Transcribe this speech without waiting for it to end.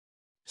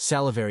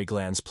Salivary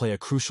glands play a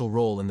crucial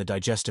role in the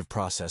digestive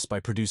process by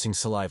producing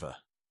saliva,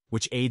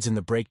 which aids in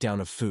the breakdown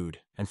of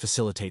food and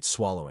facilitates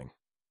swallowing.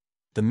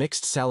 The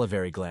mixed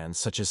salivary glands,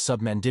 such as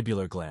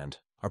submandibular gland,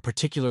 are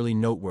particularly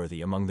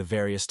noteworthy among the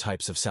various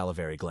types of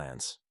salivary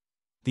glands.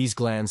 These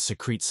glands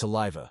secrete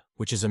saliva,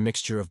 which is a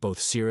mixture of both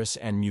serous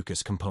and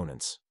mucous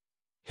components.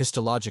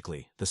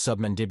 Histologically, the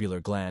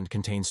submandibular gland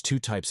contains two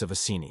types of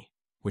acini,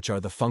 which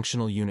are the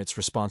functional units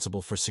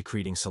responsible for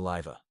secreting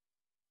saliva.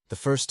 The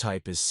first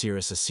type is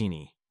serous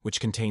acini, which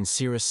contains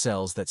serous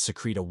cells that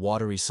secrete a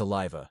watery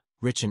saliva,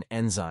 rich in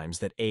enzymes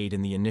that aid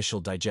in the initial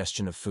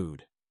digestion of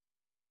food.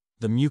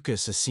 The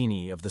mucous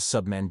acini of the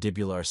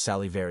submandibular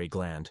salivary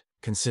gland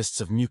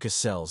consists of mucous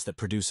cells that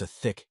produce a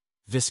thick,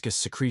 viscous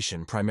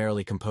secretion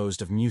primarily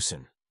composed of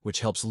mucin,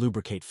 which helps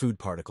lubricate food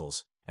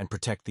particles and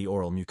protect the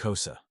oral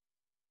mucosa.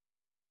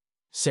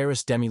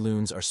 Serous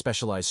demilunes are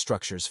specialized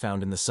structures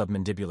found in the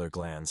submandibular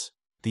glands.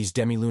 These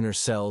demilunar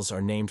cells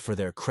are named for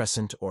their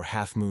crescent or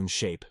half-moon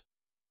shape.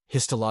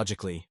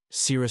 Histologically,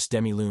 serous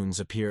demilunes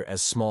appear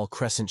as small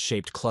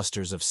crescent-shaped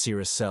clusters of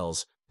serous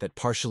cells that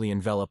partially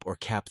envelop or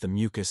cap the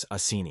mucous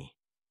acini.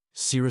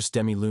 Serous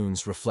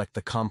demilunes reflect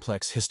the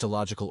complex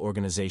histological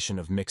organization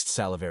of mixed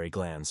salivary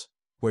glands,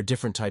 where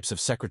different types of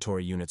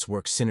secretory units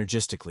work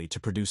synergistically to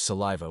produce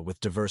saliva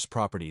with diverse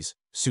properties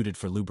suited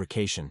for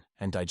lubrication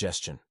and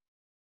digestion.